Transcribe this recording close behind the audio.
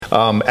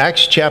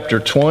Acts chapter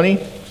 20.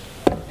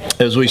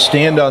 As we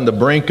stand on the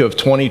brink of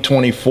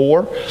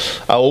 2024,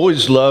 I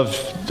always love,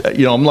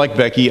 I'm like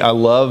Becky, I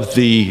love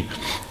the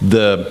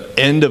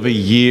end of a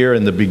year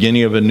and the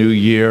beginning of a new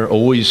year.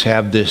 Always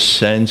have this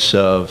sense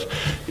of,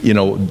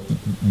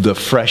 the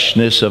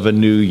freshness of a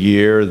new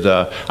year.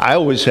 I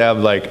always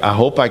have I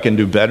hope I can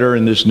do better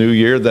in this new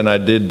year than I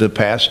did the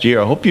past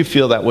year. I hope you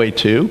feel that way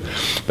too.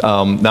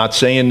 Not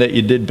saying that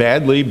you did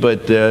badly,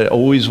 but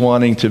always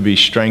wanting to be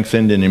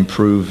strengthened and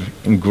improve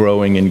and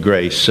growing in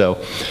grace.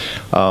 So,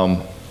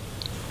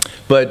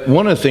 but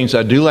one of the things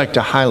I do like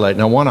to highlight,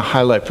 and I want to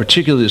highlight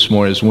particularly this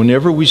morning, is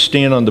whenever we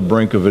stand on the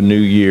brink of a new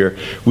year,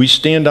 we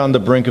stand on the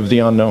brink of the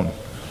unknown.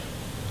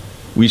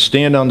 We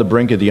stand on the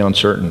brink of the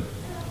uncertain.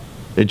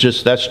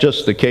 That's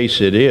just the case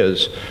it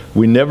is.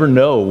 We never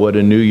know what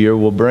a new year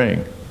will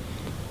bring.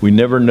 We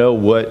never know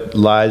what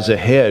lies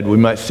ahead. We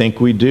might think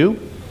we do,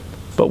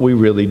 but we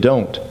really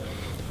don't.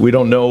 We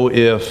don't know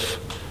if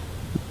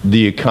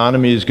the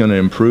economy is going to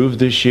improve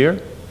this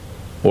year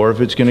or if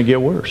it's going to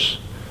get worse.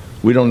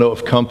 We don't know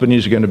if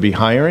companies are going to be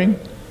hiring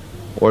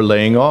or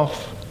laying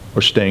off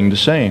or staying the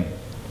same.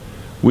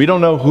 We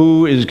don't know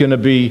who's going to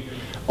be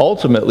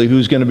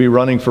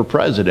running for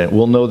president.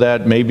 We'll know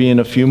that maybe in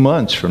a few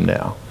months from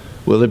now.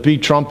 Will it be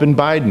Trump and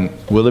Biden?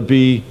 Will it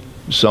be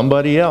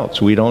somebody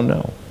else? We don't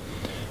know.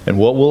 And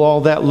what will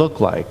all that look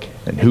like?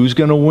 And who's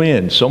going to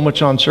win? So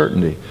much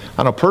uncertainty.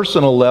 On a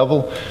personal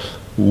level,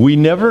 we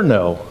never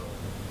know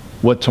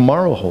what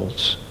tomorrow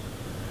holds.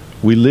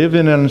 We live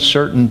in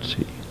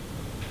uncertainty.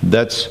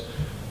 That's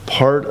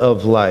part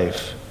of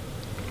life.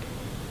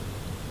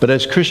 But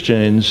as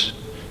Christians,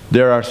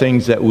 there are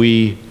things that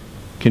we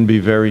can be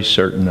very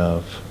certain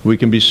of. We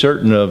can be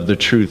certain of the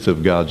truth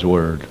of God's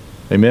Word.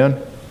 Amen?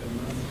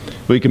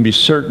 We can be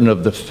certain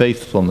of the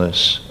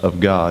faithfulness of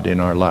God in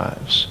our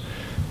lives.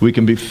 We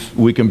can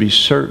be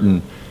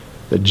certain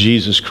that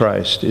Jesus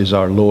Christ is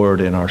our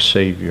Lord and our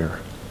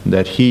Savior,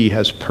 that He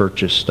has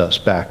purchased us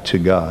back to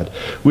God.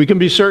 We can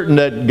be certain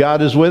that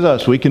God is with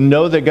us. We can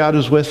know that God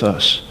is with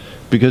us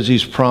because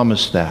He's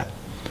promised that.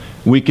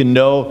 We can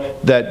know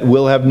that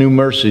we'll have new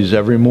mercies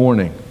every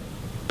morning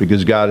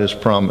because God has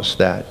promised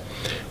that.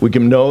 We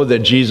can know that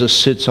Jesus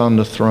sits on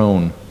the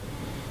throne.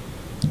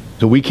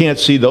 So we can't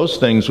see those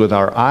things with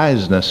our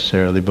eyes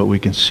necessarily, but we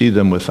can see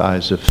them with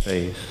eyes of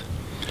faith.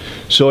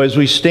 So as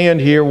we stand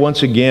here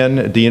once again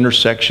at the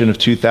intersection of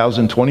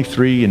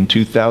 2023 and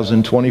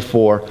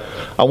 2024,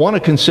 I want to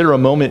consider a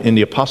moment in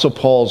the Apostle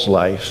Paul's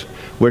life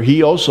where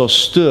he also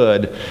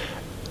stood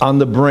on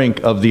the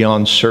brink of the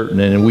uncertain.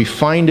 And we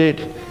find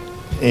it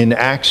in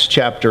Acts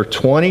chapter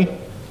 20.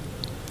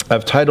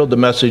 I've titled the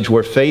message,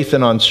 Where Faith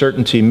and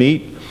Uncertainty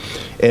Meet.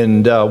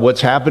 And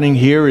what's happening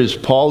here is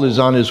Paul is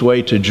on his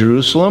way to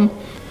Jerusalem,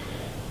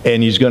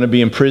 and he's going to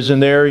be in prison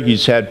there.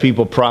 He's had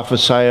people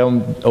prophesy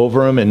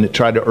over him and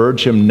try to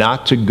urge him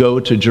not to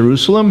go to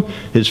Jerusalem.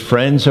 His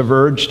friends have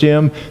urged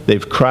him.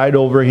 They've cried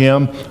over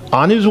him.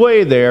 On his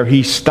way there,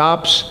 he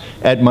stops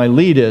at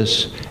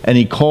Miletus, and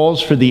he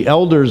calls for the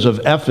elders of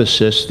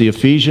Ephesus, the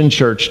Ephesian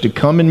church, to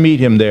come and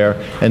meet him there.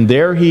 And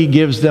there he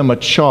gives them a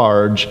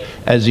charge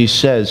as he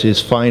says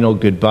his final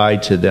goodbye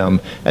to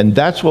them. And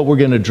that's what we're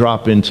going to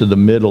drop into the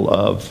middle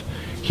of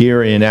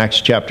here in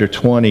Acts chapter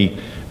 20,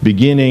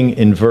 beginning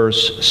in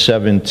verse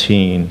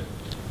 17.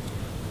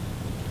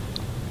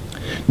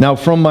 Now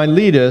from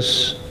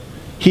Miletus,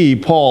 he,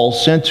 Paul,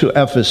 sent to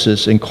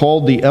Ephesus and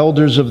called the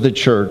elders of the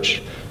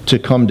church to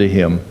come to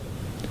him.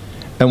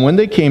 And when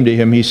they came to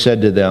him, he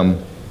said to them,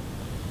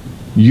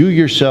 You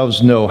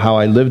yourselves know how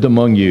I lived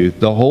among you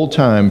the whole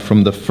time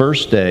from the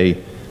first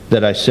day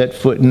that I set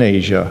foot in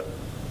Asia,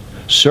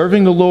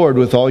 serving the Lord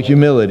with all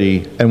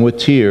humility and with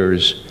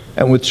tears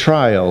and with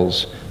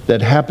trials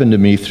that happened to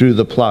me through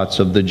the plots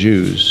of the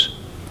Jews.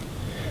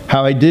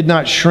 How I did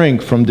not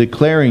shrink from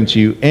declaring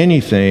to you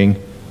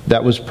anything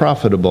that was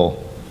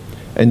profitable,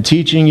 and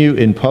teaching you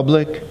in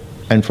public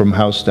and from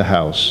house to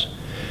house,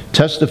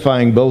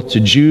 testifying both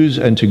to Jews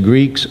and to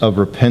Greeks of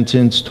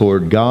repentance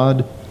toward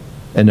God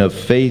and of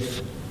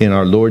faith in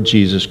our Lord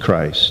Jesus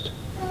Christ.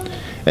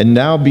 And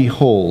now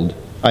behold,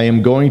 I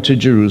am going to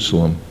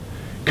Jerusalem,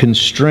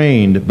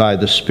 constrained by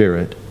the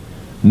Spirit,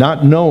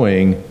 not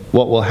knowing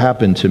what will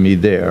happen to me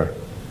there,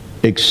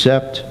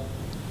 except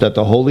that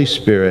the Holy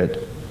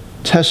Spirit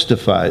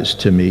testifies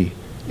to me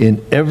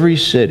in every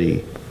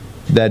city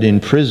that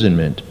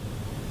imprisonment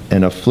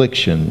and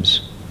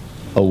afflictions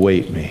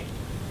await me.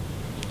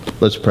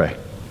 Let's pray.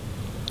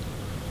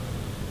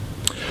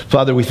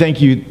 Father, we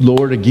thank you,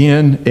 Lord,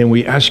 again, and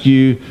we ask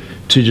you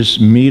to just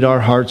meet our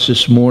hearts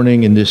this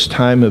morning in this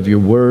time of your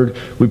word.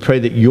 We pray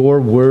that your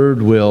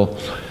word will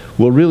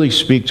really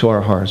speak to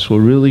our hearts,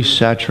 will really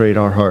saturate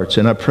our hearts.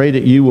 And I pray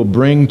that you will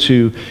bring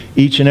to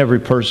each and every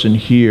person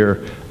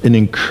here an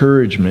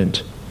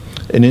encouragement,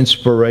 an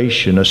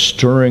inspiration, a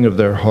stirring of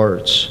their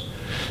hearts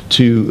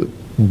to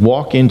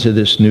walk into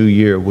this new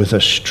year with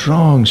a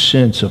strong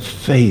sense of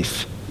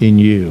faith in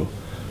you.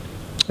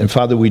 And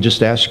Father, we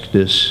just ask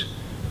this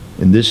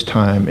in this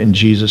time in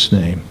Jesus'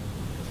 name.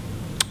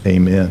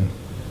 Amen.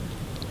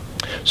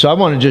 So I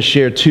want to just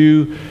share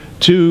two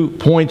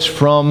points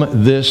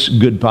from this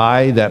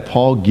goodbye that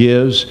Paul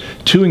gives,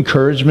 two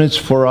encouragements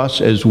for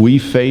us as we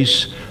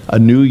face a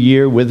new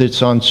year with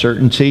its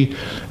uncertainty,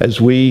 as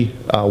we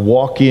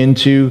walk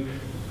into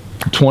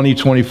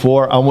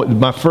 2024.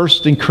 My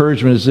first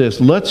encouragement is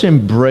this: let's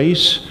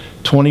embrace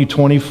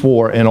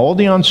 2024 and all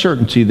the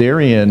uncertainty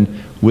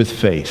therein with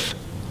faith.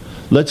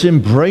 Let's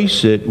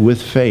embrace it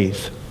with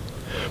faith.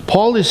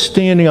 Paul is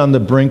standing on the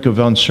brink of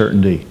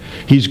uncertainty.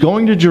 He's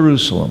going to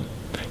Jerusalem.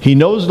 He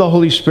knows the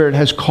Holy Spirit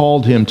has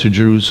called him to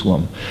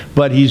Jerusalem,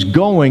 but he's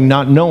going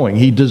not knowing.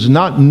 He does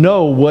not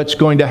know what's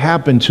going to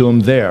happen to him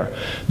there.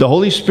 The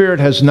Holy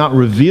Spirit has not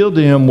revealed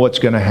to him what's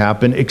going to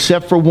happen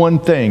except for one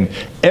thing.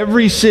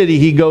 Every city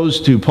he goes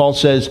to, Paul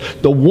says,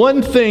 the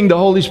one thing the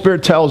Holy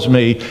Spirit tells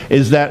me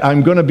is that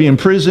I'm going to be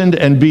imprisoned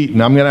and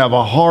beaten. I'm going to have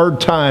a hard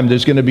time.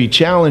 There's going to be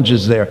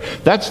challenges there.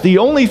 That's the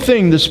only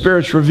thing the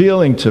Spirit's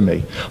revealing to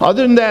me.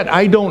 Other than that,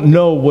 I don't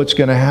know what's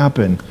going to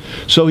happen.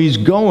 So he's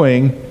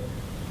going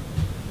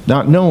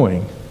not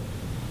knowing.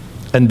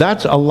 And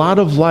that's a lot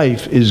of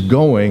life, is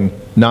going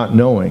not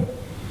knowing.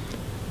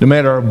 No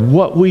matter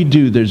what we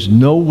do, there's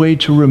no way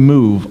to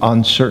remove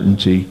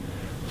uncertainty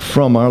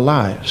from our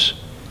lives.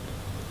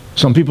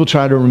 Some people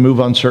try to remove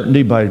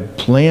uncertainty by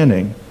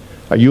planning.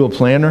 Are you a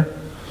planner?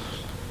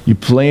 You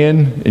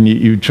plan and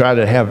you try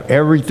to have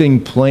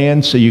everything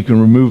planned so you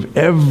can remove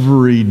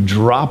every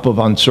drop of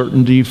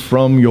uncertainty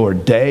from your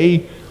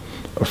day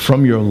or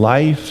from your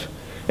life.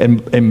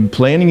 And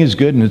planning is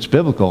good and it's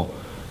biblical.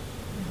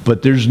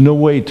 But there's no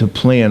way to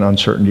plan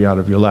uncertainty out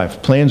of your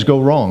life. Plans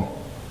go wrong.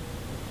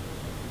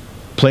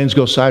 Plans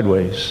go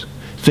sideways.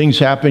 Things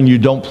happen you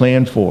don't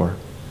plan for.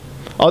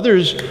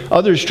 Others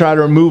try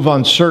to remove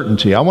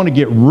uncertainty. I want to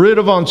get rid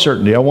of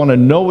uncertainty. I want to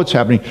know what's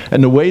happening.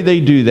 And the way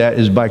they do that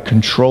is by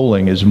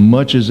controlling as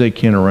much as they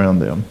can around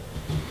them.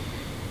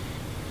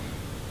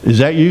 Is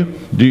that you?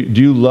 Do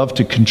you love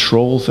to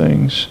control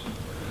things?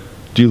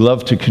 Do you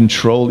love to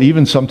control?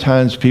 Even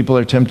sometimes people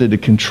are tempted to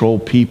control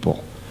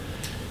people.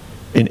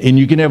 And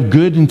you can have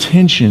good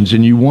intentions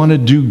and you want to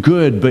do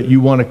good, but you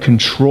want to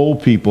control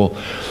people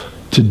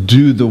to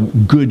do the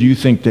good you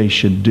think they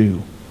should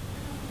do.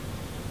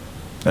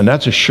 And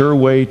that's a sure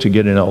way to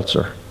get an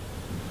ulcer.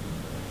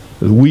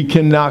 We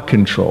cannot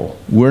control.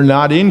 We're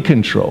not in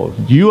control.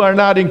 You are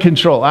not in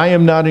control. I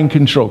am not in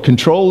control.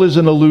 Control is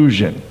an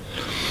illusion.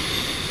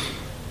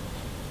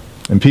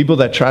 And people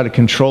that try to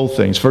control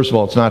things, first of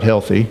all, it's not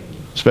healthy,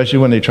 especially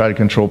when they try to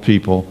control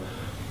people.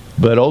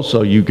 But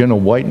also, you're going to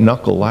white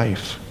knuckle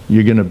life.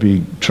 You're going to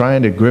be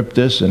trying to grip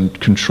this and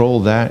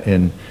control that,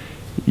 and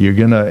you're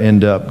going to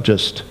end up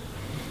just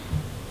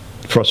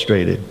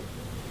frustrated.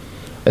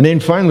 And then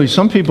finally,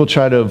 some people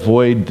try to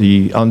avoid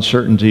the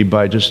uncertainty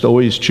by just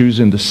always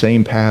choosing the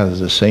same paths,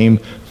 the same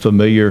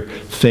familiar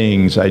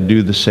things. I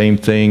do the same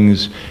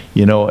things,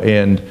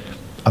 and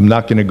I'm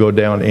not going to go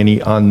down any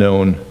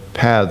unknown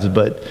paths.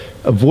 But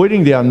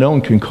avoiding the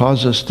unknown can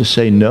cause us to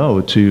say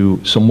no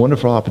to some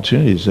wonderful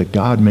opportunities that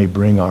God may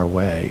bring our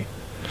way.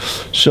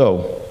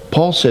 So,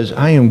 Paul says,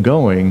 I am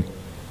going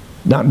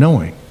not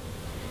knowing.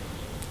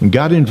 And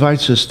God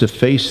invites us to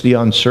face the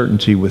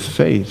uncertainty with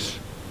faith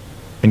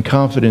and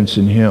confidence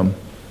in Him.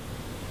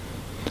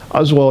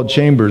 Oswald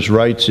Chambers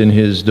writes in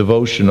his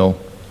devotional,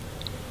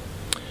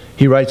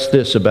 he writes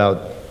this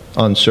about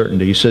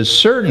uncertainty. He says,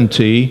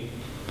 certainty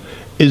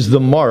is the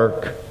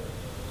mark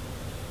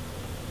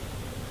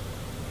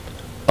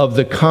of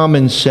the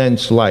common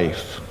sense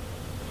life.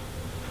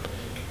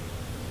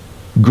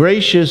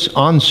 Gracious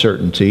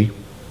uncertainty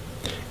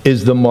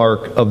is the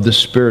mark of the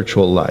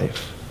spiritual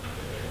life.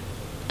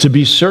 To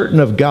be certain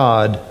of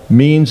God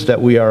means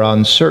that we are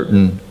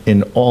uncertain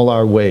in all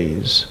our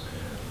ways.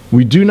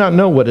 We do not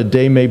know what a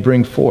day may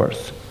bring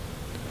forth.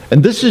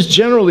 And this is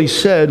generally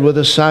said with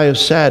a sigh of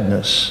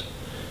sadness.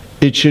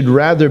 It should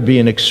rather be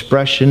an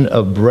expression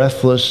of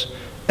breathless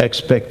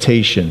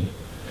expectation.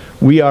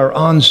 We are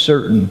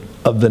uncertain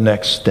of the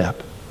next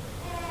step,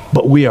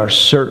 but we are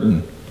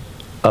certain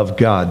of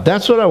God.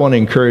 That's what I want to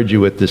encourage you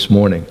with this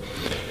morning.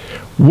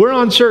 We're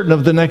uncertain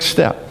of the next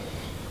step.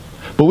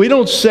 But we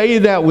don't say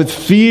that with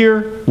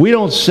fear. We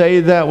don't say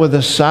that with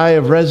a sigh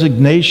of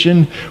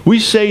resignation. We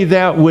say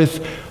that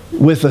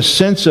with a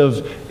sense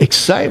of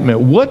excitement.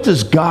 What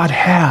does God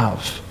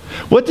have?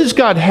 What does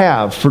God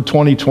have for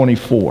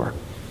 2024?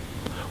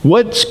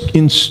 What's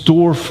in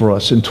store for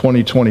us in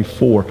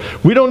 2024?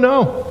 We don't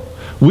know.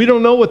 We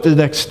don't know what the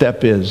next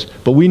step is.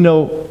 But we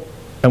know,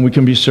 and we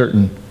can be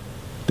certain,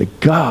 that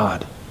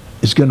God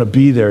is going to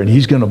be there, and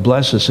He's going to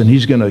bless us, and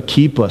He's going to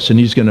keep us, and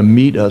He's going to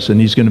meet us,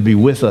 and He's going to be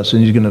with us,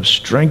 and He's going to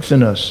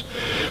strengthen us.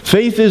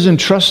 Faith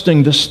isn't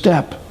trusting the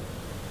step.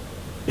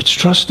 It's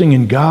trusting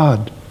in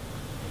God.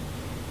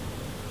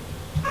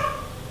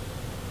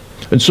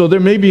 And so there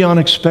may be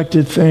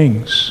unexpected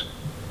things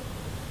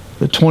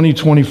that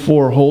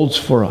 2024 holds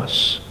for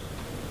us.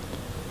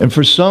 And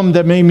for some,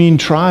 that may mean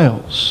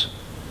trials.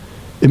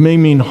 It may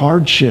mean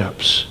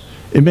hardships.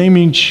 It may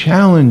mean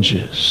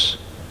challenges.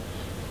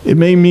 It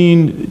may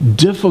mean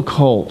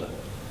difficult.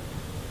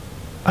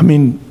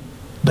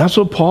 That's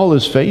what Paul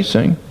is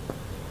facing.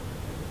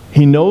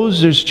 He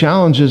knows there's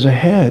challenges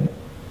ahead.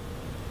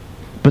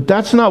 But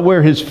that's not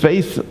where his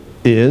faith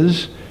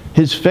is.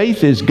 His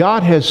faith is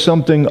God has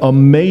something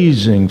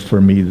amazing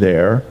for me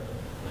there.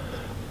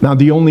 Now,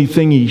 the only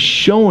thing he's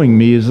showing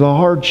me is the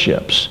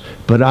hardships.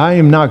 But I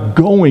am not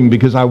going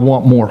because I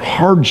want more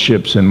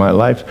hardships in my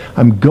life.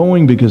 I'm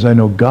going because I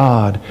know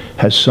God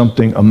has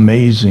something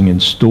amazing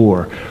in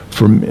store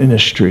for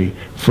ministry,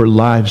 for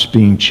lives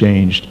being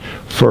changed,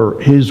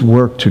 for his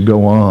work to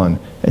go on.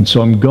 And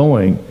so I'm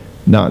going,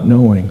 not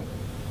knowing.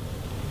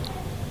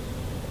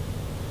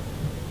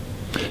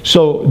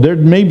 So there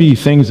may be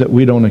things that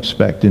we don't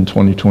expect in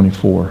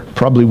 2024.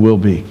 Probably will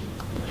be.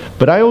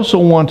 But I also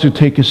want to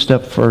take a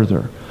step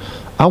further.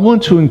 I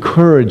want to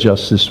encourage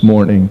us this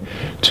morning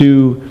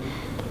to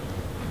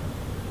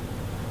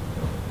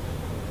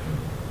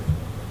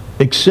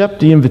accept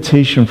the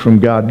invitation from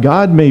God.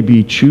 God may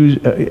be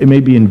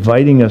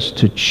inviting us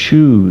to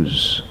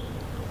choose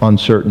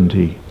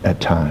uncertainty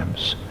at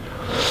times.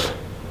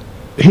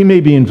 He may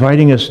be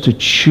inviting us to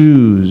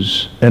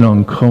choose an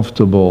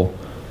uncomfortable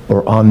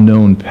or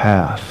unknown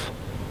path,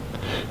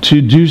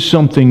 to do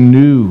something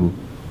new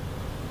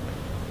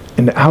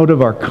and out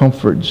of our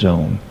comfort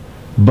zone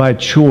by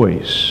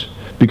choice,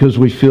 because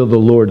we feel the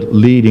Lord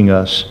leading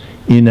us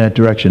in that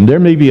direction. There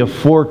may be a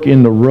fork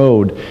in the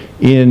road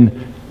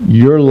in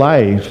your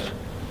life,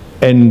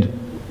 and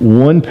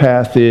one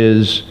path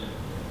is,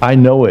 I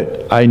know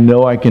it. I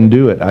know I can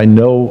do it. I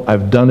know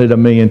I've done it a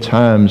million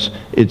times.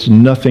 It's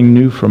nothing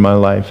new for my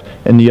life.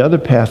 And the other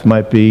path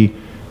might be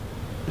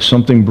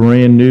something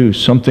brand new,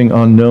 something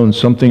unknown,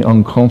 something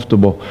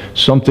uncomfortable,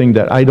 something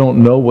that I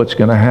don't know what's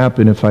going to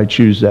happen if I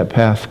choose that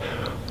path.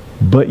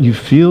 But you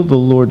feel the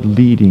Lord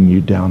leading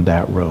you down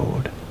that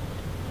road.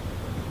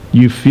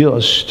 You feel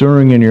a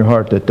stirring in your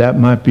heart that that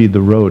might be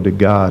the road that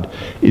God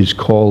is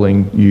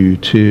calling you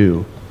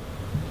to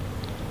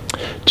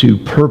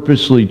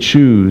purposely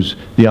choose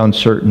the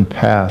uncertain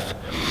path.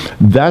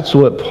 That's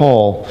what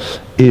Paul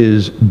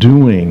is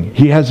doing.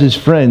 He has his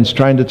friends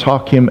trying to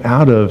talk him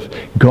out of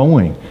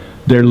going.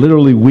 They're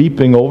literally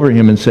weeping over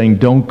him and saying,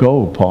 "Don't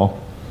go, Paul.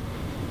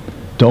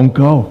 Don't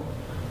go."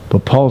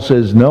 But Paul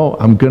says, "No,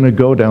 I'm going to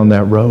go down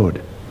that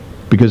road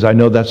because I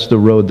know that's the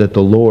road that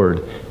the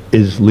Lord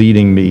is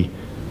leading me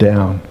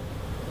down."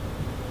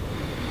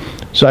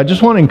 So I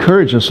just want to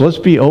encourage us, let's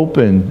be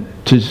open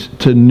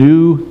to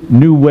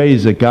new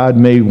ways that God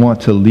may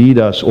want to lead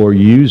us or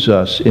use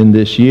us in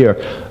this year.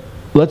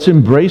 Let's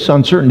embrace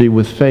uncertainty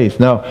with faith.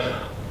 Now,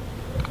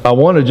 I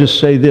want to just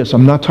say this.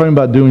 I'm not talking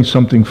about doing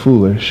something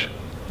foolish.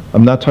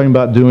 I'm not talking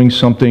about doing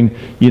something,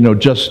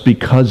 just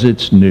because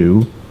it's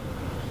new.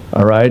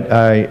 All right?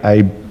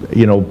 I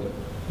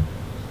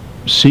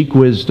seek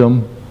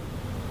wisdom,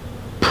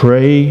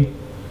 pray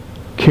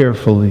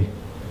carefully,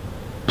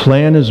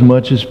 plan as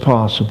much as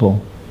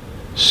possible,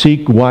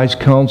 seek wise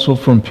counsel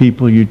from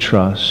people you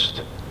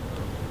trust.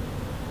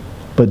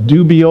 But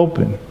do be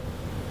open.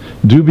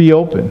 Do be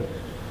open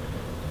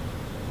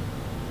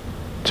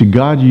to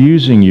God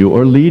using you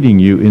or leading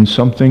you in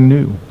something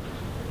new.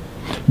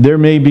 There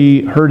may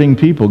be hurting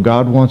people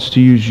God wants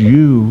to use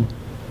you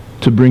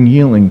to bring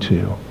healing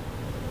to.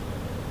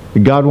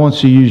 God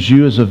wants to use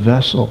you as a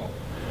vessel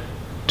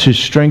to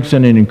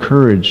strengthen and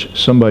encourage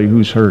somebody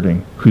who's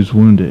hurting, who's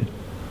wounded.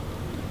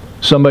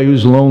 Somebody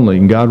who's lonely,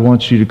 and God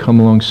wants you to come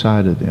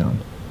alongside of them.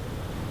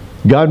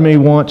 God may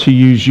want to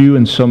use you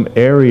in some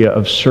area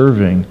of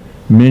serving,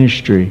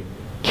 ministry,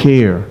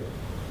 care.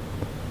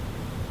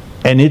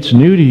 And it's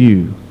new to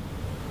you.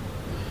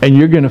 And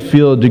you're going to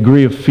feel a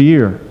degree of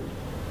fear.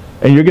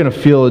 And you're going to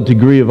feel a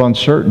degree of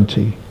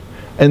uncertainty.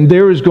 And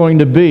there is going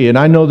to be, and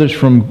I know this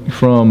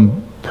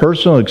from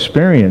personal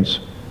experience,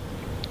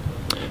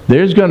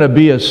 there's going to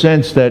be a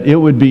sense that it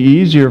would be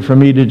easier for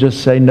me to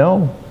just say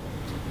no.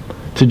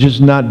 To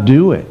just not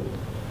do it.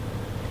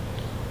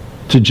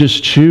 To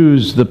just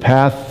choose the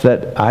path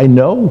that I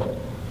know.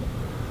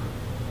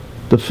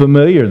 The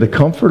familiar, the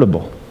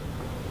comfortable.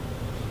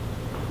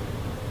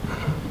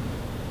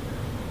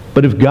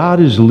 But if God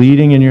is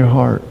leading in your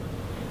heart,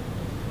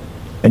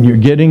 and you're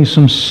getting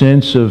some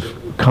sense of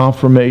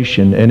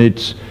confirmation, and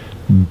it's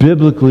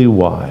biblically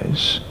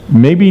wise,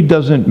 maybe it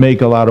doesn't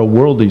make a lot of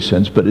worldly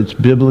sense, but it's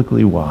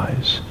biblically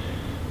wise.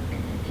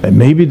 And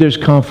maybe there's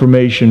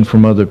confirmation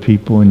from other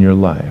people in your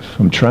life.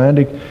 I'm trying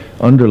to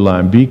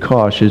underline, be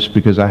cautious,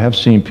 because I have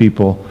seen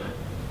people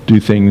do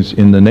things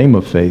in the name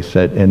of faith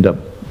that end up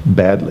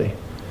badly.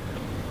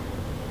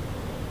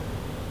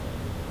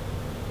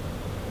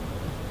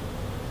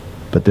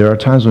 But there are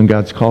times when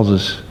God calls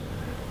us,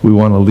 we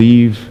want to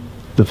leave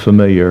the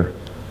familiar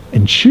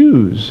and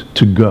choose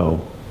to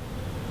go,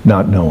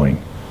 not knowing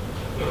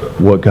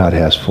what God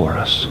has for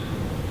us.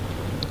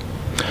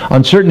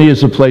 Uncertainty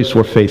is a place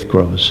where faith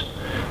grows.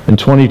 And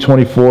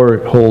 2024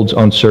 holds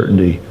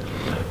uncertainty.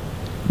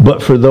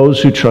 But for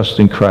those who trust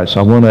in Christ,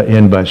 I want to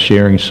end by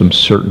sharing some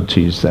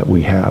certainties that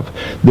we have.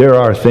 There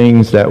are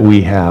things that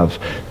we have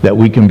that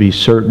we can be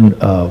certain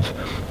of,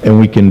 and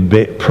we can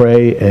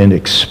pray and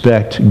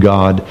expect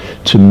God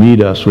to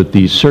meet us with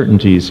these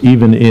certainties,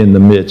 even in the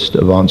midst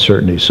of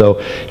uncertainty. So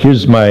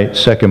here's my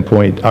second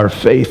point. Our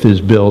faith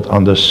is built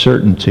on the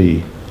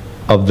certainty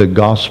of the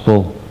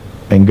gospel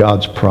and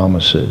God's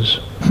promises.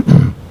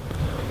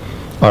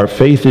 Our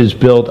faith is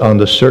built on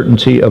the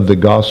certainty of the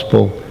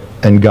gospel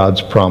and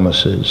God's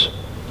promises.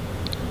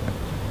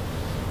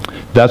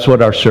 That's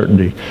what our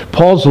certainty.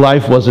 Paul's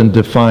life wasn't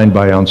defined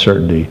by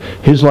uncertainty.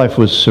 His life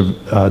was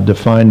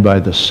defined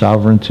by the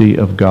sovereignty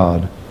of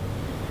God.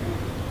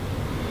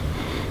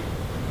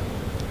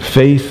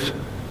 Faith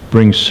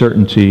brings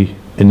certainty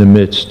in the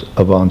midst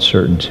of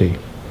uncertainty.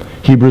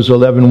 Hebrews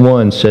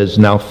 11:1 says,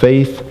 "Now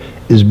faith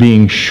is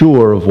being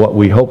sure of what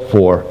we hope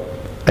for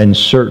and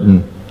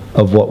certain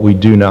of what we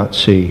do not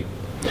see."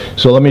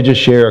 So let me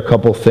just share a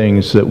couple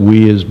things that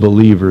we as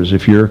believers,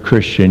 if you're a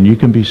Christian, you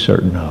can be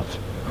certain of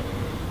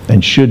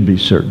and should be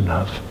certain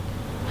of.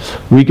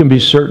 We can be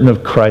certain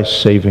of Christ's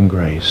saving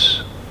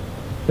grace.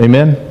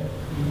 Amen?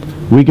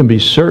 We can be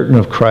certain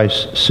of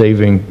Christ's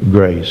saving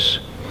grace.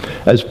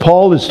 As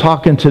Paul is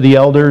talking to the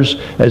elders,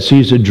 as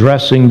he's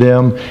addressing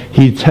them,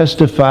 he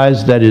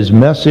testifies that his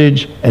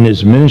message and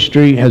his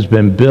ministry has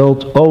been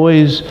built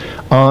always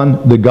on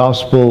the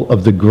gospel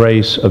of the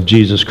grace of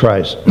Jesus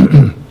Christ.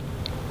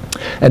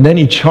 And then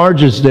he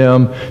charges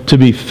them to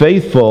be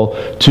faithful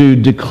to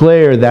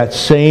declare that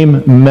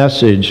same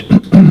message.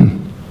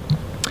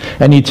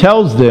 And he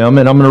tells them,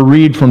 and I'm going to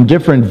read from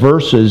different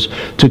verses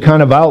to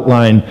kind of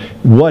outline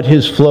what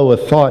his flow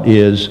of thought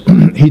is.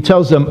 He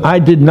tells them, "I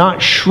did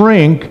not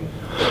shrink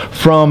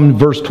from,"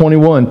 verse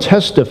 21,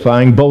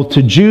 "testifying both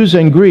to Jews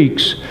and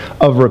Greeks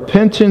of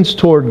repentance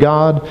toward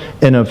God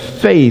and of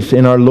faith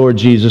in our Lord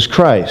Jesus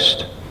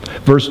Christ."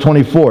 Verse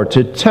 24,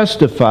 "to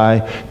testify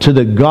to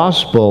the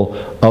gospel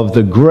of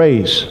the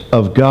grace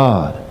of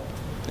God."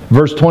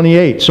 Verse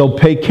 28, "So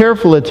pay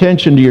careful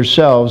attention to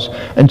yourselves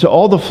and to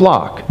all the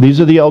flock," these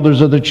are the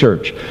elders of the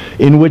church,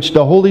 "in which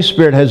the Holy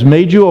Spirit has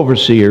made you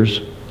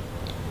overseers,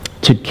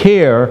 to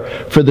care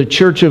for the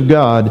church of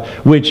God,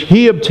 which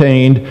he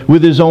obtained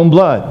with his own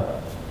blood."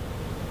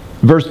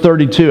 Verse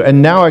 32,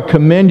 "And now I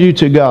commend you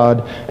to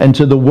God and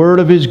to the word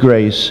of his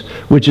grace,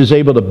 which is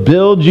able to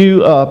build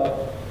you up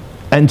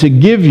and to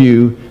give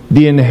you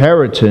the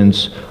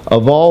inheritance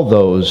of all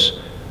those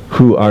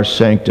who are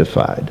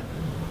sanctified."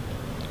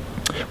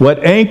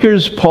 What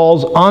anchors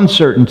Paul's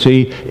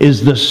uncertainty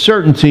is the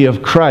certainty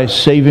of Christ's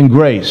saving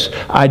grace.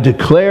 I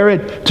declare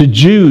it to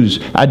Jews.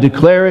 I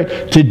declare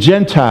it to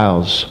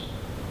Gentiles.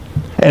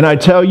 And I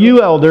tell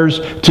you, elders,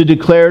 to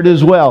declare it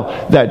as well,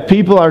 that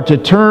people are to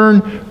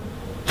turn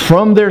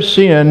from their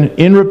sin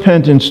in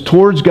repentance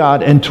towards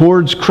God and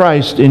towards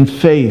Christ in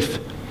faith.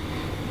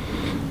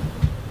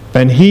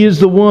 And he is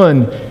the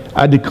one,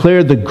 I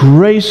declare the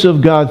grace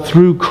of God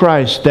through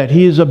Christ, that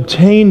he has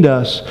obtained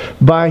us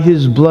by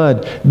his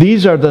blood.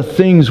 These are the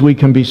things we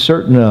can be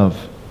certain of.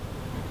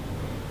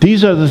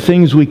 These are the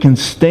things we can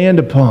stand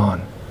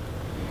upon.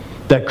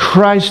 That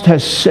Christ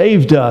has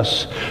saved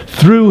us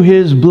through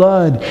his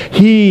blood.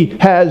 He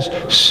has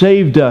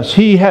saved us.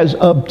 He has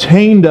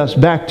obtained us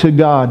back to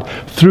God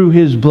through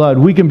his blood.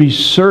 We can be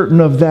certain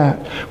of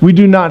that. We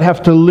do not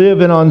have to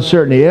live in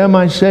uncertainty. Am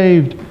I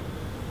saved?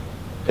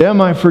 Am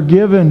I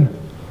forgiven?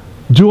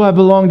 Do I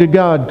belong to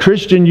God?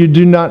 Christian, you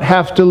do not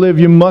have to live.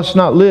 You must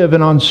not live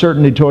in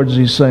uncertainty towards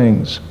these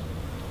things.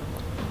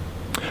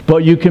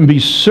 But you can be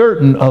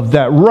certain of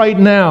that right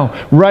now,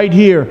 right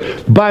here,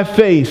 by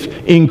faith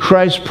in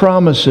Christ's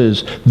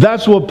promises.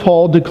 That's what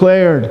Paul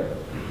declared.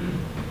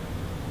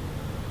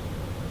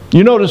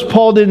 You notice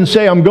Paul didn't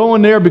say, "I'm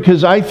going there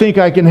because I think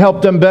I can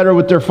help them better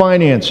with their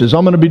finances.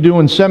 I'm going to be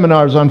doing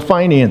seminars on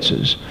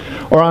finances,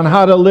 or on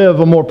how to live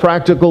a more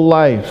practical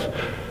life,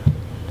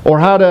 or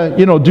how to,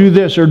 do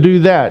this or do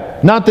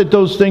that." Not that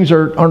those things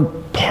aren't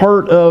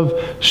part of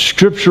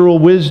scriptural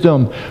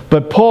wisdom,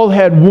 but Paul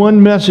had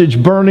one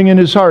message burning in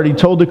his heart. He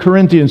told the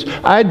Corinthians,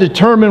 "I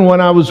determined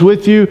when I was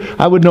with you,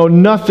 I would know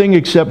nothing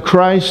except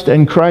Christ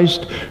and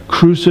Christ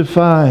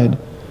crucified."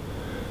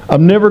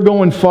 I'm never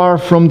going far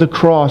from the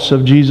cross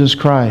of Jesus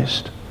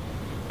Christ.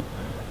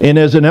 And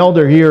as an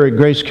elder here at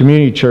Grace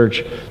Community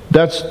Church,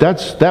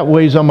 that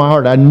weighs on my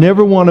heart. I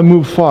never want to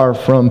move far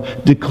from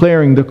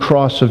declaring the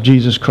cross of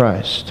Jesus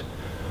Christ.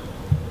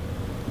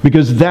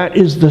 Because that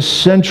is the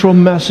central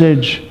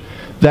message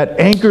that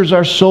anchors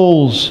our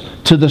souls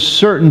to the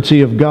certainty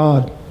of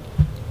God.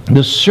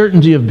 The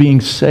certainty of being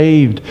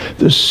saved.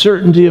 The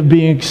certainty of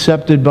being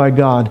accepted by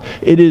God.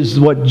 It is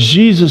what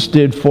Jesus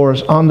did for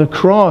us on the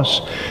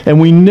cross. And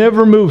we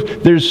never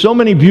move. There's so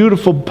many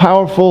beautiful,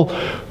 powerful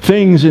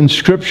things in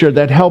Scripture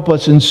that help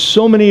us in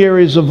so many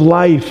areas of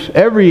life.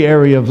 Every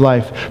area of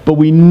life. But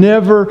we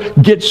never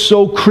get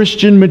so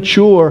Christian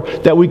mature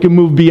that we can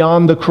move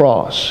beyond the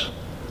cross.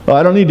 Well,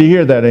 I don't need to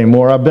hear that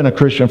anymore. I've been a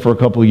Christian for a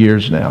couple of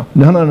years now.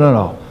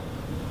 No.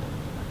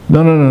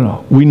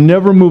 No. We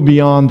never move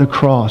beyond the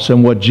cross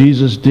and what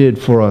Jesus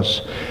did for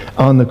us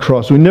on the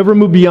cross. We never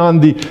move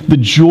beyond the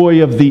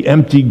joy of the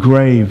empty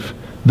grave,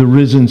 the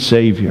risen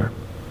Savior.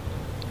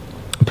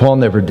 Paul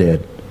never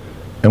did,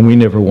 and we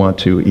never want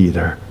to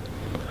either.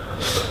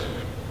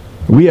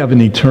 We have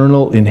an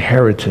eternal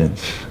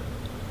inheritance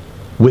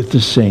with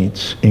the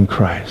saints in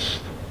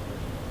Christ.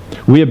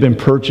 We have been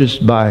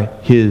purchased by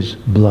His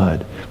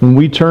blood. When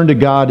we turn to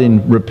God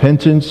in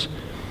repentance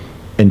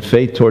and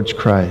faith towards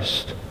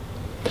Christ.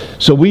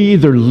 So we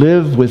either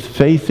live with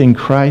faith in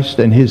Christ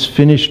and His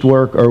finished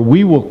work, or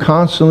we will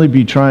constantly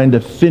be trying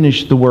to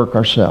finish the work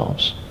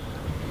ourselves.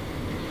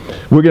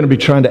 We're going to be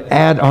trying to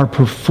add our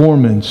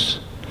performance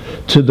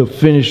to the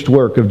finished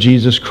work of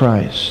Jesus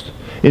Christ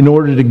in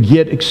order to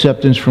get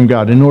acceptance from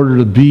God, in order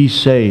to be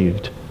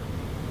saved.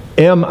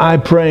 Am I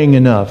praying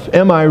enough?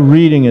 Am I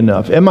reading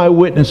enough? Am I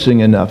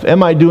witnessing enough?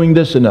 Am I doing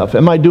this enough?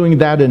 Am I doing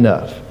that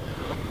enough?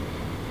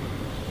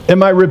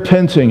 Am I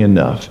repenting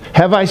enough?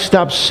 Have I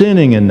stopped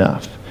sinning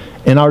enough?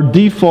 And our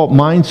default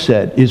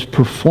mindset is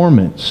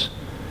performance.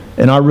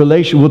 And our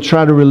we'll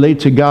try to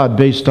relate to God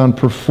based on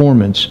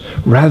performance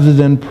rather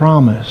than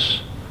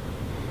promise.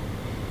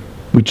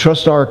 We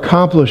trust our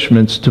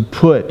accomplishments to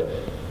put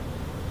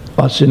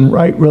us in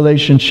right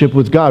relationship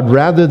with God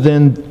rather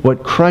than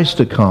what Christ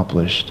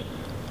accomplished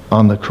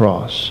on the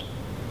cross.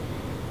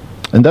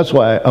 And that's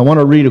why I want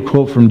to read a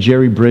quote from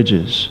Jerry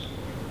Bridges.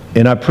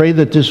 And I pray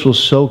that this will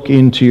soak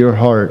into your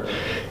heart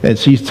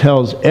as he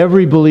tells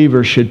every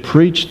believer should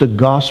preach the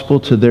gospel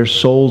to their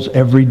souls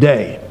every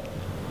day.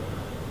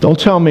 Don't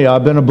tell me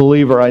I've been a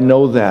believer, I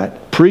know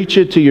that. Preach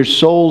it to your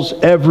souls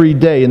every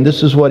day. And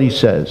this is what he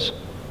says.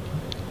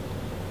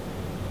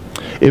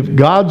 If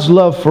God's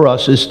love for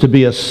us is to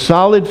be a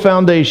solid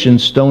foundation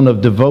stone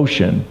of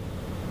devotion,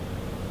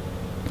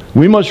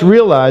 we must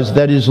realize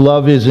that His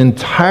love is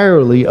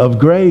entirely of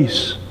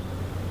grace,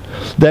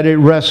 that it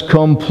rests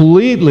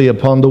completely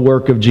upon the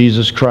work of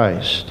Jesus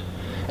Christ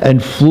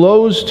and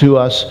flows to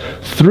us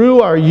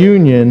through our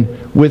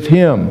union with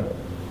Him.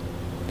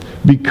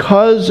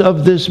 Because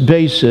of this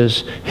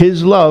basis,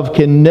 His love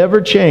can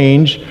never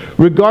change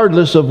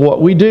regardless of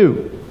what we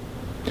do.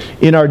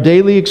 In our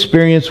daily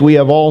experience, we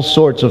have all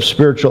sorts of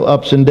spiritual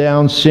ups and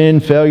downs,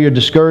 sin, failure,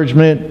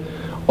 discouragement,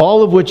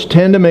 all of which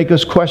tend to make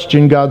us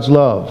question God's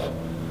love.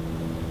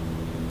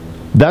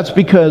 That's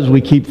because we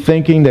keep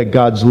thinking that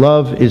God's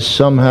love is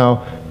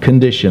somehow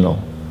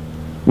conditional.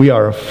 We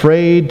are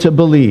afraid to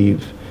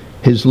believe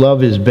His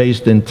love is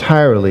based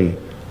entirely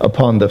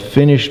upon the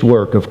finished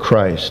work of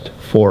Christ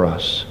for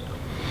us.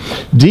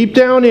 Deep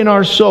down in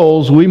our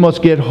souls, we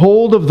must get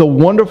hold of the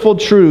wonderful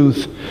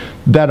truth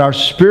that our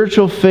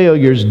spiritual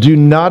failures do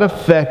not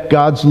affect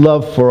God's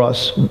love for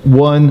us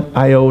one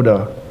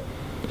iota.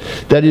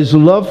 That His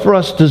love for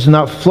us does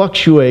not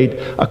fluctuate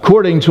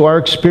according to our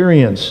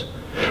experience.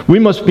 We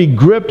must be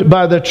gripped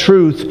by the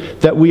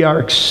truth that we are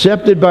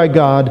accepted by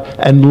God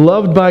and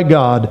loved by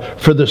God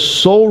for the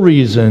sole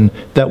reason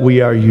that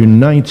we are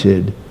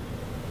united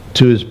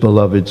to His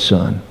beloved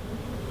Son.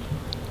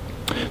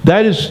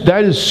 That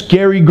is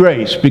scary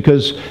grace,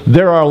 because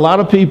there are a lot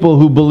of people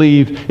who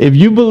believe if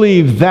you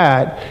believe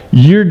that,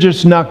 you're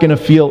just not going to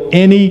feel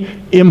any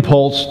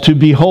impulse to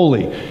be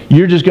holy.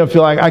 You're just going to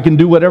feel like I can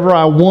do whatever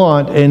I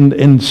want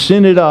and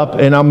sin it up,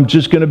 and I'm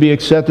just going to be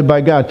accepted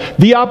by God.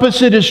 The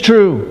opposite is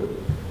true.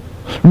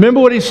 Remember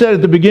what he said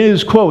at the beginning of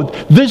this quote.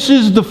 This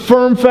is the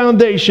firm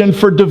foundation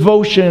for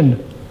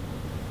devotion.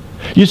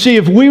 You see,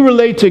 if we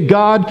relate to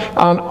God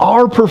on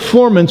our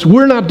performance,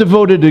 we're not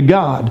devoted to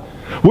God.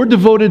 We're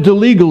devoted to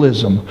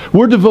legalism.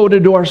 We're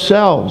devoted to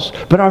ourselves.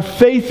 But our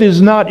faith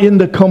is not in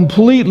the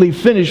completely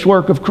finished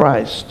work of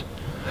Christ.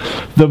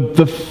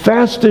 The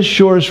fastest,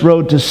 surest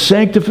road to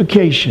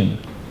sanctification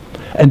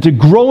and to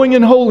growing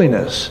in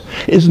holiness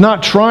is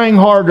not trying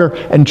harder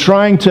and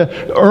trying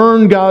to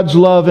earn God's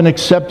love and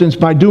acceptance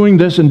by doing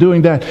this and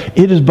doing that.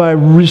 It is by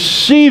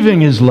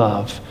receiving His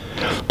love,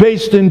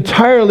 based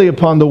entirely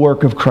upon the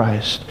work of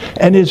Christ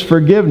and His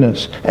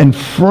forgiveness. And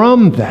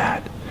from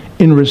that,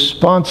 in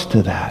response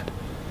to that,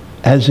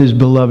 as His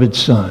beloved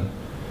Son,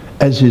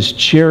 as His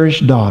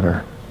cherished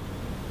daughter,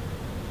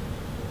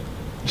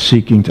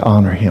 seeking to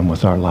honor Him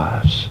with our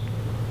lives.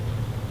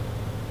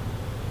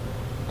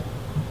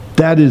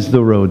 That is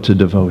the road to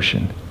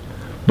devotion.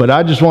 But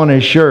I just want to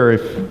assure,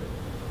 if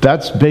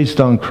that's based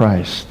on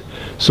Christ,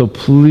 so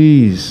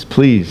please,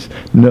 please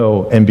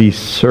know and be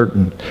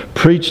certain.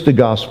 Preach the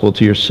gospel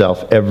to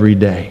yourself every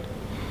day.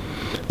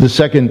 The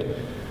second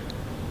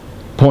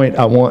point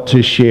I want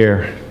to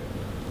share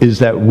is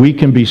that we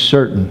can be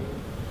certain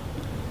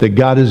that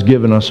God has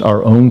given us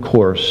our own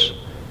course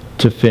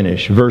to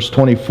finish. Verse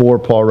 24,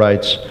 Paul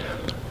writes,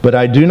 "But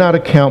I do not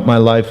account my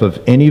life of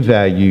any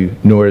value,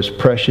 nor as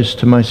precious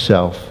to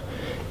myself,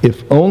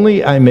 if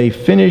only I may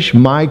finish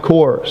my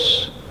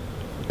course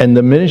and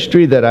the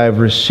ministry that I have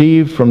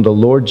received from the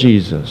Lord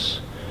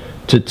Jesus,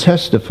 to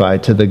testify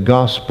to the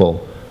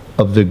gospel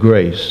of the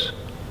grace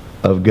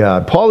of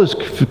God." Paul is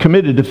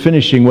committed to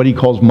finishing what he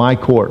calls my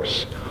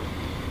course.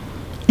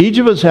 Each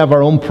of us have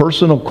our own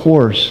personal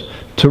course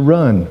to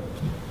run.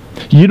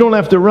 You don't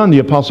have to run the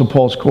Apostle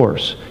Paul's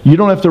course. You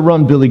don't have to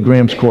run Billy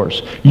Graham's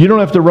course. You don't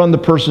have to run the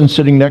person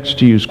sitting next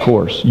to you's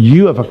course.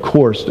 You have a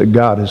course that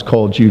God has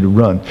called you to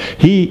run.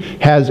 He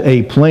has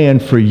a plan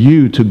for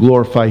you to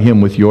glorify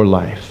Him with your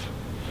life.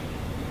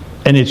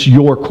 And it's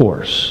your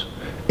course.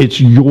 It's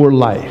your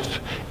life.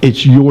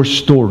 It's your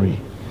story.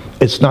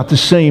 It's not the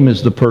same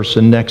as the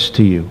person next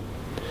to you.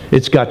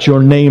 It's got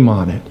your name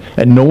on it.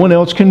 And no one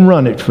else can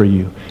run it for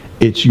you.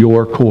 It's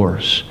your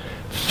course.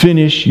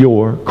 Finish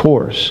your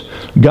course.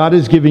 God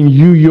is giving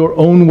you your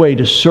own way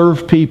to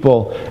serve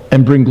people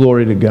and bring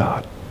glory to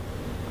God.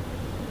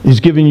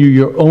 He's giving you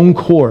your own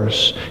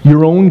course,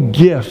 your own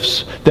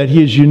gifts that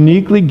He has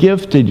uniquely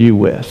gifted you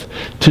with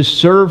to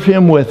serve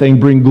Him with and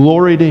bring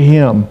glory to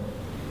Him.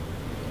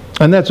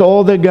 And that's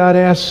all that God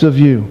asks of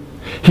you.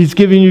 He's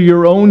giving you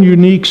your own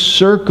unique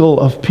circle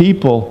of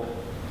people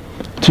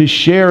to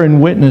share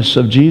and witness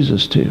of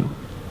Jesus to.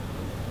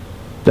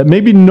 That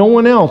maybe no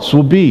one else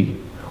will be.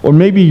 Or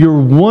maybe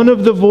you're one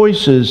of the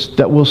voices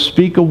that will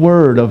speak a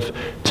word of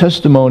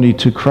testimony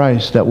to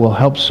Christ that will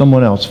help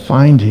someone else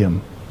find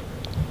Him.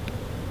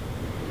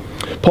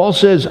 Paul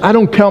says, I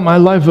don't count my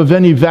life of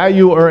any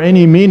value or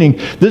any meaning.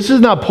 This is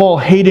not Paul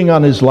hating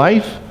on his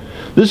life.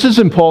 This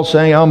isn't Paul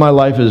saying, oh, my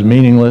life is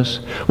meaningless.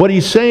 What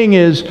he's saying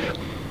is,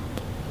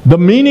 the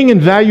meaning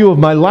and value of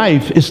my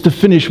life is to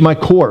finish my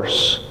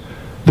course.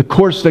 The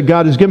course that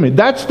God has given me.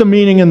 That's the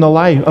meaning in the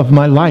life of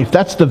my life.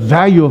 That's the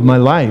value of my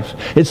life.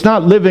 It's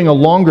not living a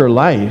longer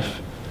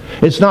life.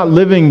 It's not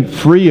living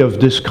free of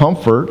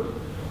discomfort.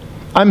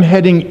 I'm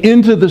heading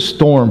into the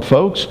storm,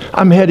 folks.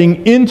 I'm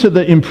heading into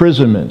the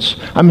imprisonments.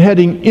 I'm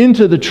heading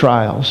into the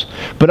trials.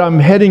 But I'm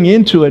heading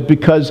into it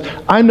because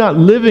I'm not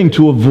living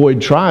to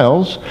avoid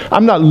trials.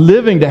 I'm not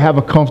living to have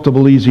a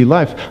comfortable, easy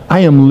life.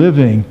 I am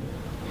living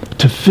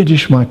to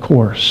finish my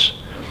course.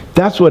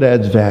 That's what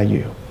adds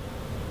value.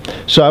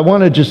 So I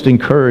want to just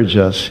encourage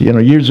us. You know,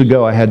 years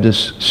ago I had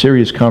this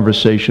serious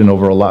conversation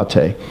over a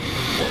latte.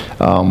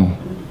 And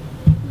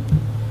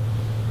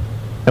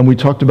we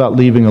talked about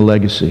leaving a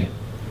legacy.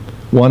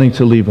 Wanting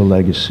to leave a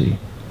legacy.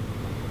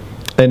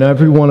 And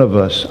every one of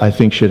us, I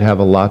think, should have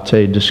a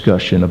latte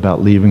discussion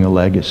about leaving a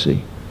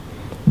legacy.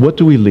 What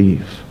do we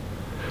leave?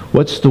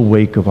 What's the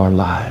wake of our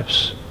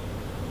lives?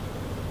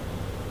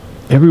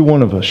 Every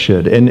one of us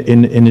should. And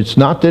it's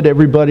not that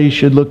everybody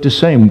should look the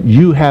same.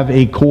 You have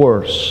a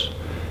course.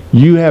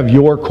 You have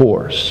your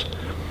course.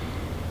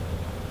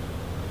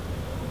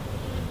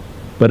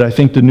 But I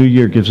think the new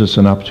year gives us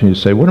an opportunity to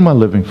say, what am I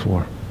living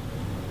for?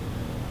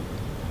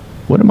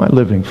 What am I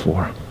living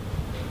for?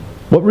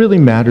 What really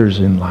matters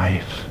in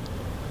life?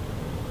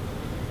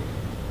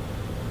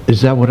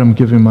 Is that what I'm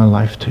giving my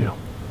life to?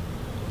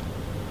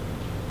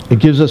 It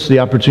gives us the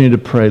opportunity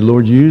to pray,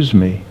 Lord, use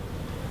me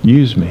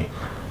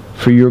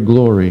for your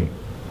glory.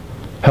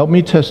 Help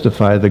me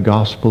testify the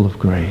gospel of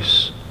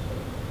grace.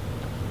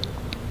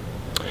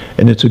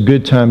 And it's a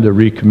good time to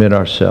recommit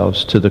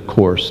ourselves to the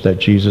course that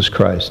Jesus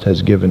Christ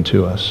has given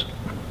to us.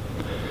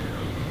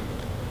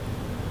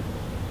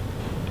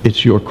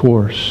 It's your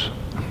course.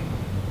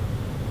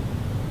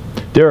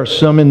 There are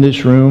some in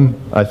this room,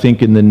 I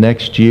think in the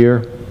next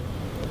year,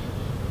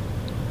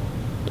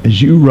 as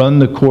you run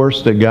the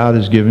course that God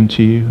has given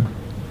to you,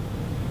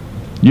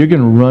 you're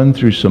going to run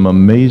through some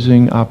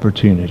amazing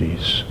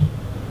opportunities.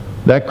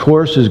 That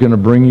course is going to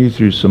bring you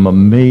through some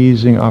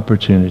amazing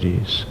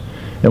opportunities.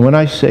 And when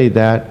I say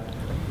that,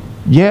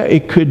 yeah,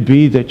 it could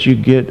be that you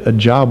get a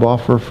job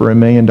offer for $1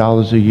 million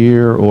a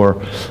year, or,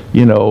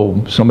 you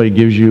know, somebody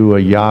gives you a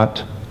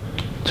yacht.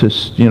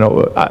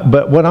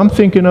 But what I'm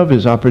thinking of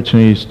is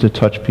opportunities to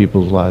touch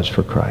people's lives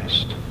for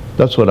Christ.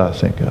 That's what I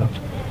think of.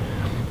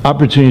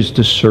 Opportunities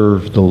to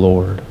serve the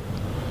Lord.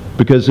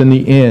 Because in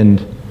the end,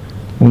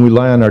 when we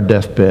lie on our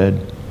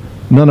deathbed,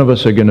 none of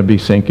us are going to be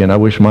thinking, I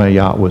wish my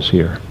yacht was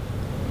here.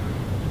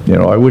 You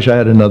know, I wish I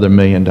had another $1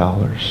 million.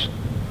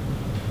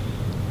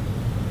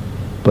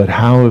 But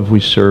how have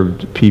we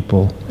served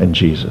people and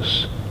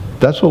Jesus?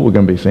 That's what we're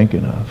going to be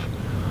thinking of.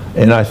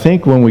 And I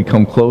think when we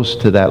come close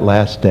to that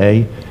last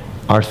day,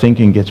 our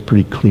thinking gets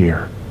pretty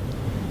clear.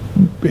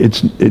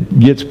 It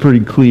gets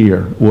pretty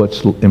clear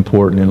what's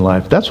important in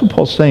life. That's what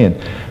Paul's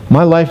saying.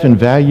 My life and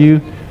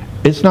value,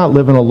 it's not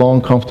living a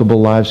long,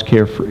 comfortable lives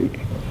carefree.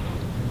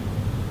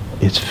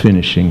 It's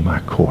finishing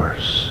my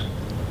course.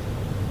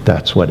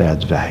 That's what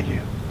adds value.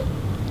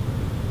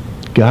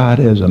 God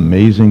has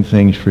amazing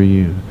things for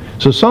you.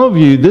 So some of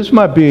you, this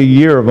might be a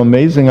year of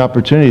amazing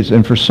opportunities.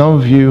 And for some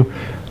of you,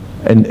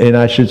 and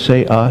I should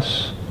say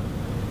us,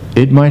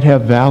 it might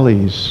have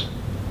valleys.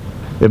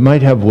 It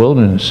might have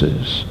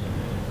wildernesses.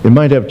 It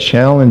might have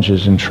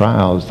challenges and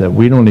trials that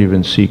we don't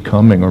even see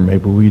coming, or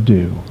maybe we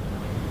do.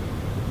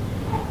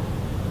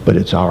 But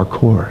it's our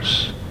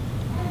course.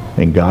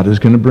 And God is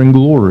going to bring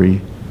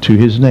glory to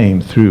His name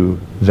through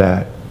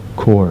that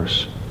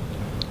course.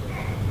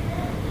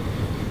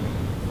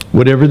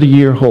 Whatever the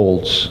year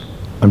holds,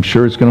 I'm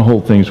sure it's going to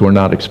hold things we're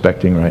not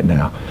expecting right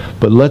now.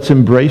 But let's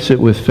embrace it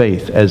with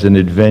faith as an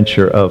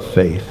adventure of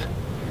faith.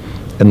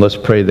 And let's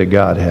pray that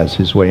God has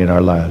His way in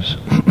our lives.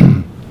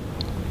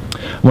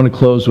 I want to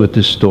close with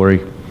this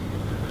story.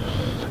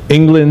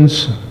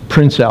 England's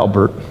Prince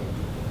Albert,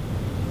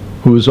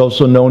 who is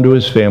also known to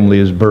his family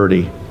as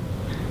Bertie,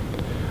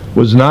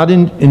 was not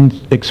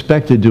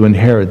expected to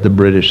inherit the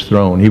British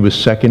throne. He was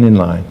second in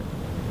line.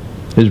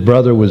 His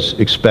brother was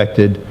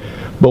expected,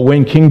 but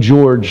when King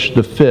George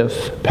V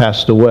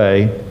passed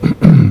away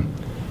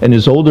and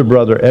his older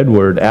brother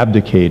Edward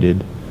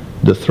abdicated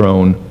the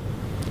throne,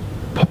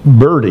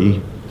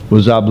 Bertie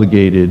was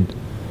obligated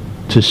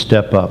to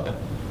step up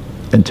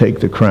and take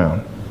the crown.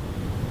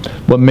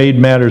 What made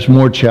matters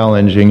more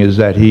challenging is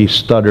that he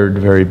stuttered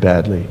very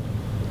badly,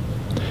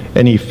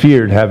 and he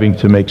feared having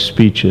to make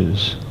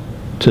speeches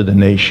to the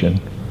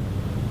nation,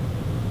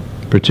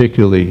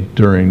 particularly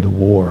during the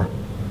war.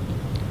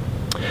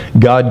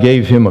 God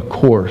gave him a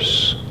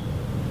course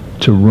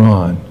to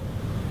run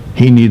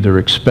he neither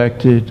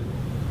expected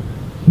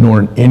nor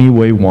in any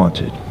way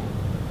wanted.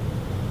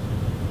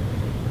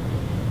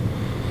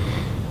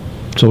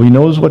 So he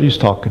knows what he's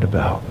talking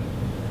about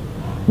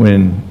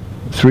when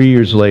 3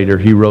 years later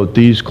he wrote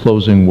these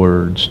closing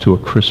words to a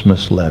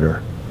Christmas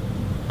letter,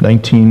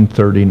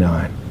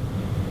 1939.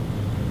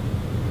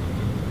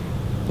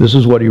 This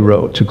is what he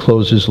wrote to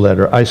close his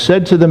letter. I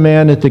said to the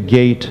man at the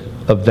gate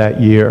of that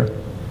year,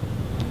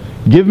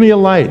 give me a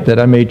light that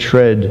I may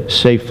tread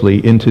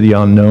safely into the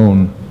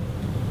unknown.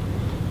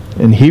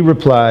 And he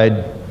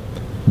replied,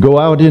 go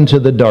out into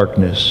the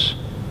darkness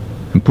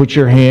and put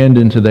your hand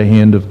into the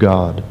hand of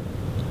God.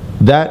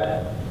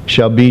 That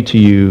shall be to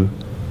you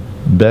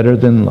better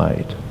than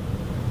light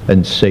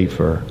and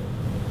safer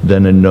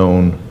than a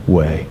known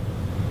way.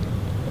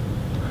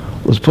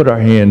 Let's put our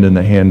hand in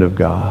the hand of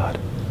God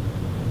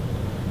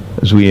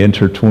as we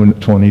enter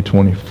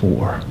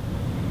 2024.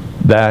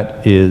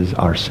 That is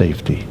our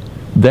safety.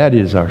 That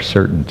is our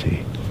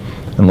certainty.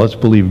 And let's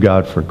believe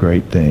God for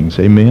great things.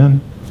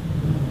 Amen?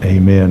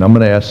 Amen. I'm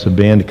going to ask the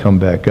band to come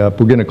back up.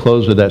 We're going to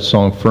close with that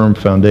song, Firm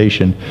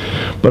Foundation.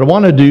 But I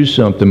want to do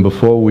something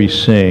before we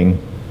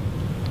sing.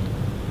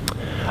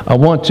 I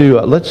want to,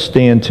 let's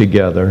stand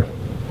together.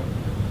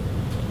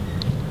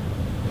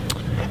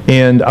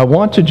 And I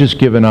want to just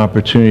give an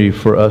opportunity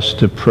for us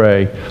to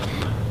pray.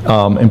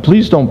 And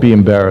please don't be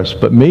embarrassed,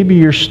 but maybe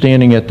you're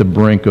standing at the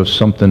brink of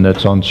something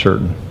that's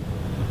uncertain.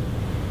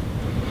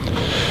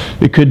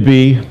 It could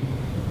be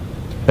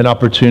an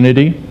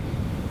opportunity.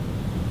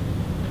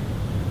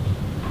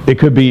 It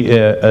could be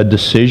a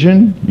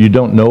decision. You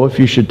don't know if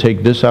you should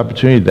take this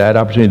opportunity,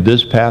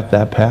 this path,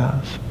 that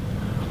path.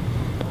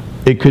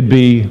 It could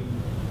be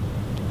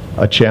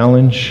a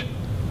challenge,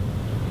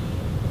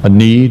 a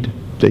need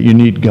that you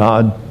need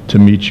God to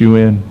meet you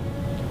in.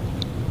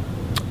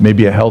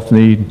 Maybe a health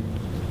need.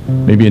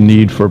 Maybe a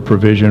need for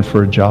provision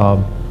for a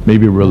job.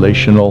 Maybe a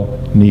relational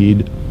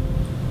need.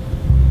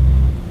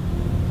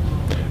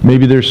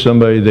 Maybe there's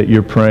somebody that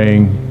you're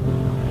praying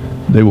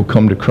they will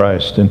come to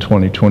Christ in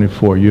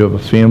 2024. You have a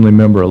family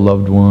member, a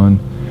loved one.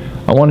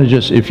 I want to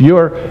just, if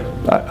you're,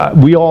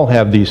 we all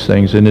have these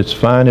things, and it's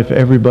fine if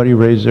everybody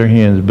raises their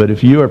hands, but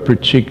if you are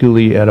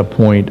particularly at a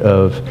point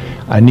of,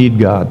 I need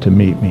God to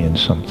meet me in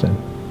something,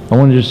 I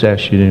want to just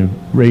ask you to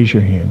raise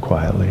your hand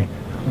quietly.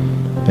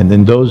 And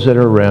then those that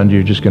are around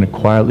you are just going to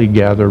quietly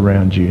gather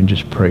around you and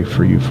just pray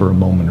for you for a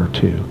moment or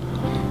two.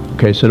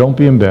 Okay, so don't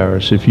be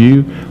embarrassed. If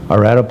you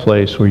are at a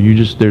place where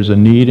there's a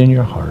need in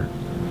your heart,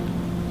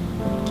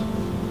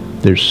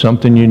 there's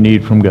something you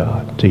need from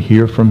God, to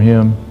hear from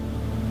Him,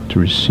 to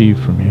receive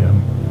from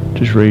Him,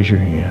 just raise your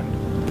hand.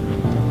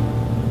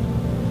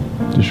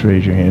 Just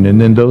raise your hand. And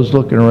then those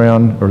looking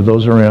around, or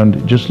those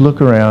around, just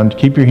look around.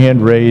 Keep your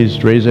hand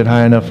raised. Raise it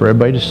high enough for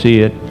everybody to see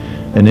it.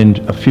 And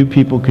then a few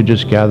people could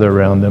just gather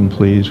around them,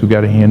 please. We've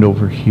got a hand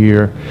over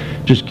here.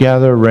 Just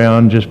gather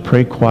around. Just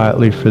pray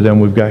quietly for them.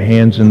 We've got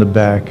hands in the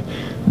back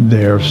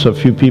there. So a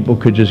few people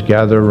could just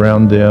gather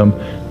around them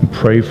and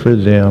pray for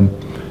them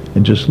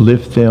and just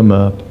lift them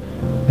up.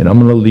 And I'm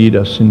going to lead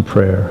us in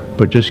prayer.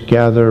 But just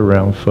gather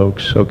around,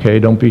 folks, okay?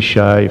 Don't be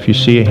shy. If you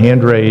see a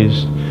hand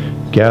raised,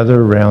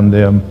 gather around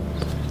them.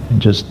 And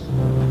just,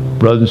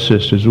 brothers and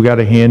sisters, we've got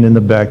a hand in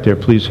the back there.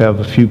 Please have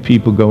a few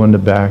people go in the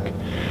back.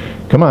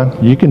 Come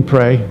on, you can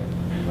pray.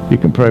 You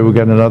can pray. We've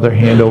got another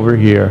hand over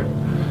here.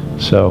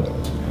 So,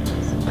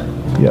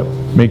 yep.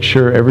 Make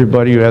sure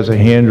everybody who has a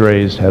hand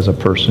raised has a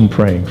person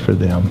praying for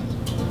them.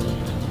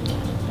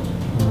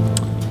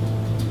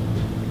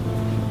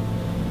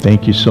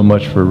 Thank you so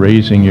much for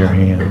raising your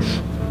hands.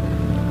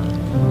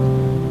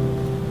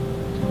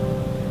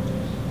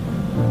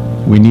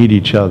 We need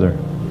each other.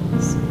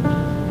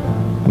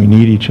 We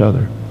need each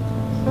other.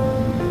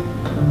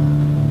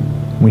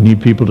 We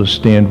need people to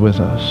stand with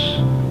us.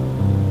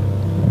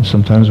 And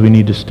sometimes we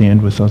need to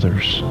stand with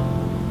others.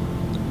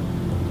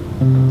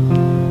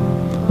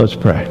 Let's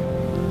pray.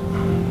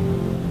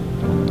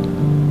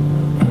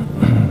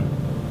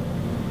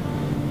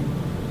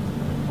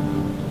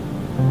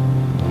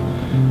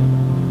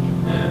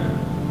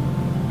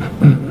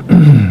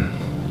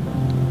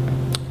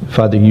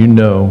 Father, you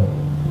know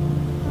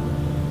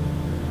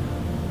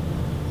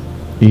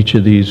each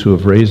of these who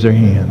have raised their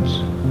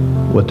hands,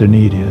 what their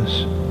need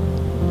is.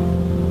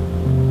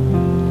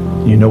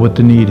 You know what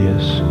the need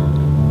is.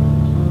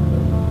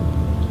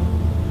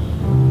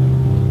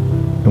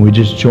 And we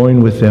just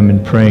join with them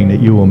in praying that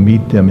you will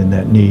meet them in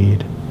that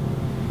need.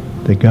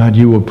 That God,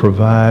 you will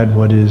provide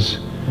what is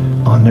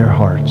on their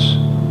hearts.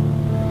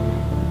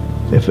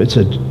 If it's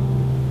a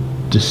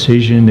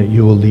decision, that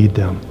you will lead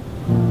them.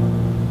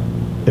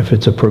 If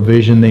it's a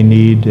provision they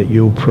need, that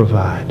you'll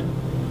provide.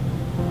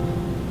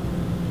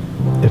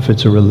 If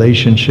it's a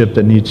relationship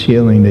that needs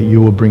healing, that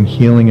you will bring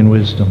healing and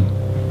wisdom.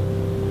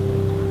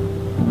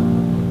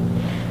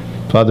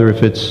 Father,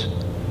 if it's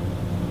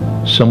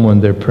someone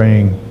they're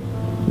praying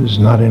is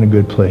not in a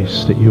good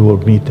place, that you will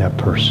meet that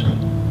person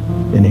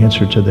in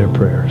answer to their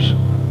prayers.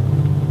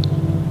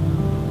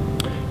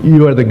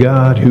 You are the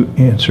God who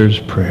answers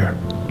prayer.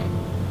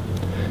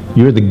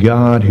 You're the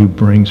God who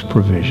brings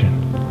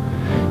provision.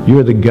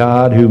 You're the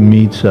God who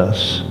meets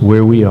us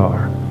where we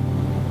are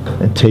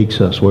and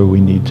takes us where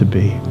we need to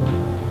be.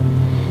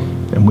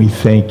 And we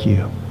thank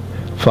you.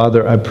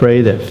 Father, I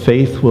pray that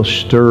faith will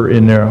stir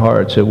in their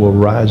hearts. It will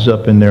rise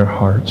up in their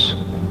hearts.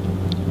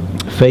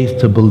 Faith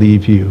to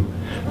believe you.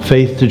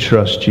 Faith to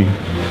trust you.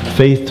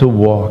 Faith to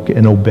walk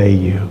and obey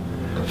you.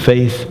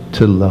 Faith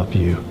to love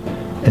you.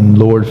 And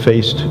Lord,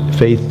 faith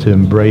to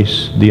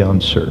embrace the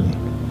uncertain.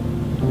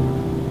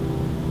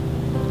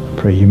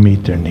 Pray you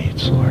meet their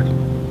needs, Lord.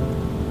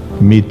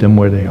 Meet them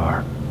where they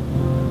are.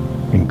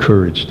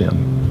 Encourage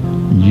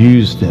them.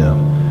 Use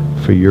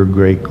them for your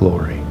great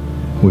glory.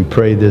 We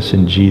pray this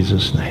in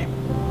Jesus' name.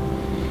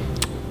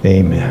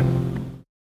 Amen.